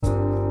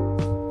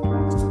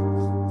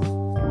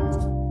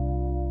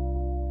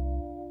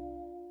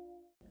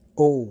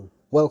Oh,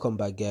 welcome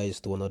back,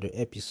 guys, to another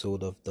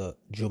episode of the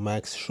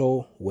Jumax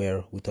Show,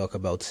 where we talk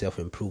about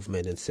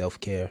self-improvement and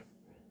self-care.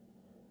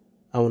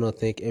 I want to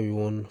thank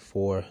everyone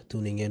for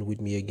tuning in with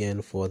me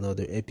again for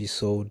another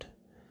episode.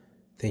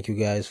 Thank you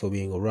guys for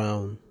being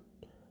around.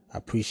 I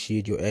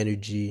appreciate your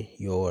energy,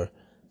 your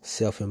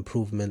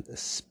self-improvement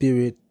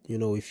spirit.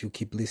 If you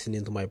keep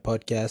listening to my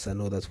podcast, I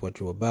know that's what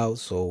you're about.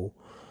 So,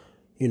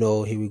 here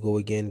we go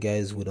again,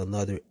 guys, with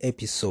another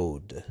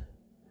episode.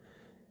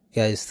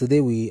 Guys,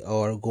 today we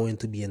are going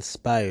to be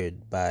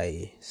inspired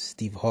by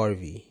Steve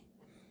Harvey.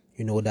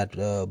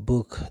 That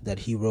book that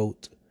he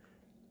wrote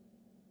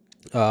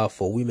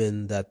for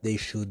women, that they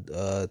should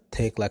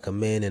think like a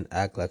man and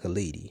act like a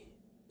lady,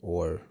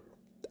 or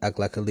act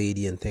like a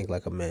lady and think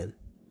like a man.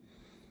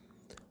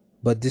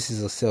 But this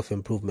is a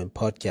self-improvement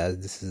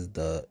podcast. This is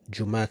the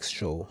Jumax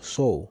Show.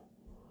 So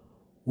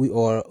we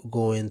are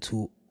going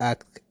to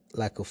act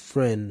like a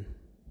friend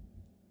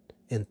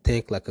and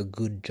think like a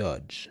good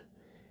judge.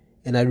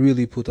 And I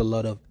really put a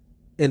lot of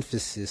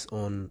emphasis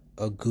on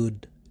a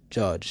good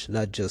judge,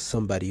 not just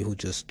somebody who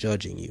just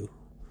judging you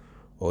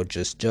or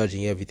just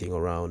judging everything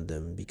around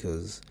them,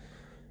 because,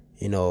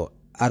 I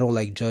don't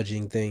like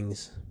judging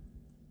things.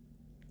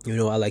 I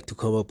like to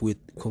come up with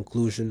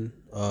conclusion,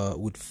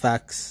 with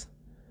facts,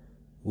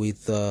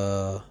 with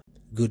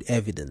good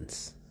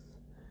evidence.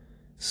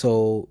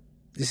 So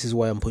this is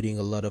why I'm putting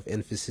a lot of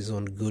emphasis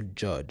on good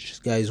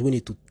judge. Guys, we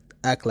need to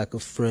act like a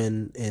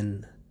friend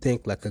and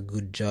think like a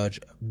good judge,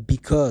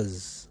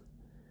 because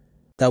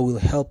that will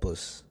help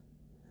us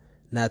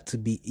not to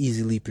be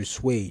easily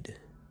persuaded,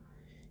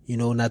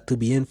 not to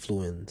be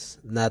influenced,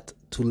 not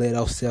to let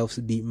ourselves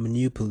be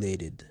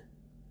manipulated,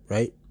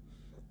 right?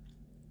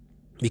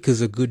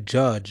 Because a good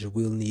judge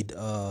will need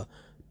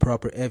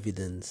proper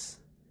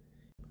evidence.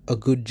 A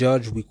good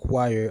judge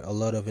requires a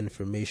lot of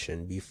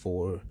information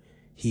before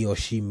he or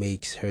she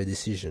makes her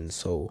decision.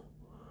 So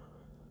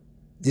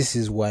this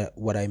is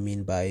what I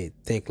mean by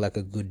think like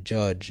a good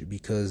judge,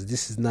 because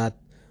this is not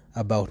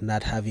about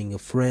not having a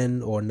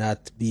friend or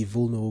not be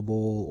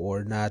vulnerable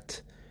or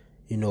not,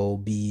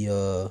 be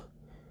a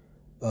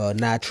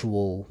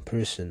natural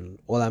person.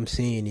 All I'm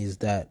saying is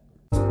that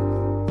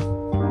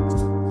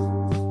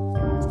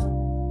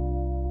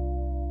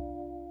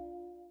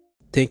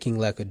thinking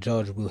like a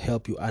judge will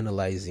help you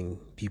analyzing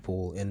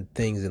people and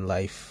things in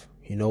life.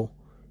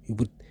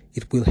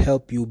 It will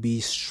help you be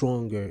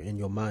stronger in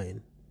your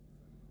mind.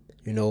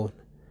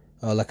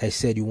 Like I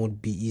said, you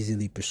won't be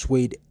easily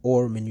persuaded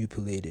or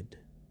manipulated.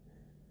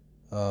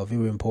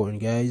 Very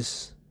important,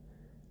 guys.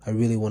 I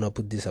really want to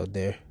put this out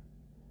there.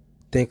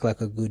 Think like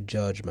a good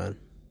judge, man.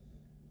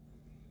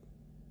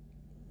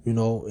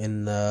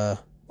 And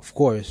of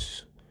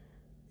course,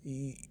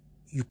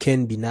 you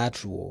can be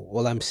natural.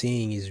 All I'm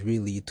saying is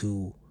really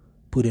to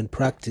put in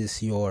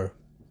practice your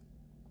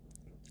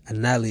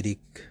analytic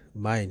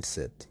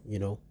mindset,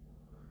 your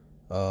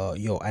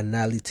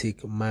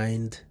analytic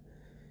mind.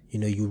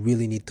 You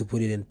really need to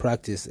put it in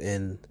practice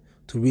and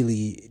to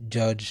really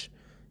judge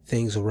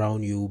things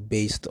around you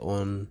based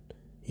on,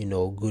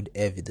 good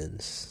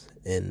evidence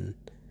and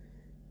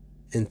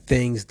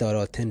things that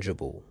are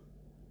tangible.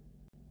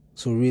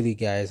 So really,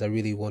 guys, I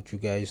really want you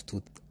guys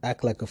to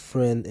act like a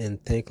friend and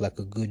think like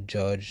a good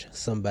judge,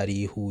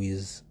 somebody who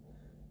is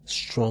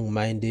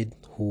strong-minded,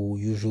 who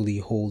usually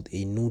hold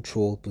a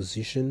neutral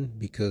position,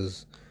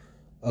 because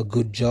a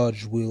good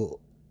judge will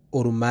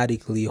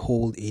automatically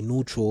hold a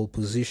neutral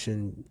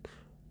position,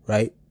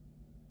 right,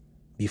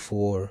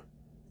 before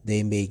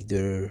they make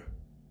their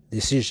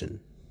decision.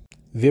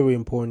 Very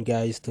important,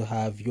 guys, to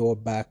have your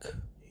back,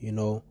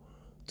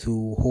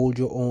 to hold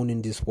your own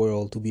in this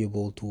world, to be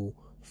able to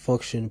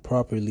function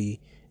properly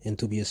and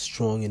to be a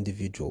strong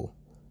individual.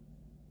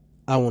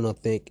 I want to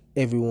thank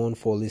everyone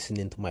for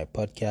listening to my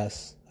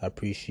podcast. I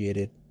appreciate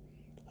it.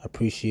 I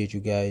appreciate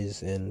you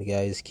guys, and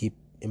guys, keep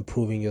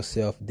improving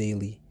yourself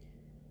daily.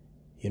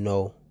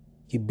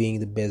 Keep being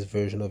the best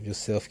version of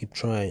yourself. Keep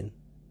trying.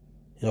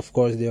 And of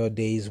course, there are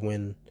days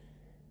when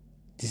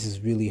this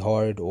is really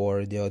hard,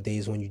 or there are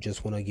days when you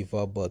just want to give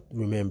up. But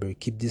remember,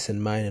 keep this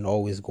in mind and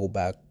always go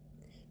back.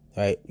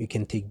 Right? You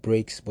can take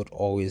breaks, but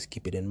always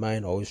keep it in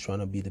mind. Always trying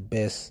to be the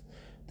best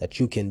that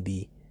you can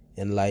be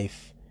in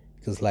life,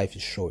 because life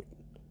is short.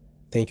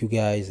 Thank you,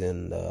 guys,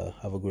 and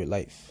have a great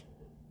life.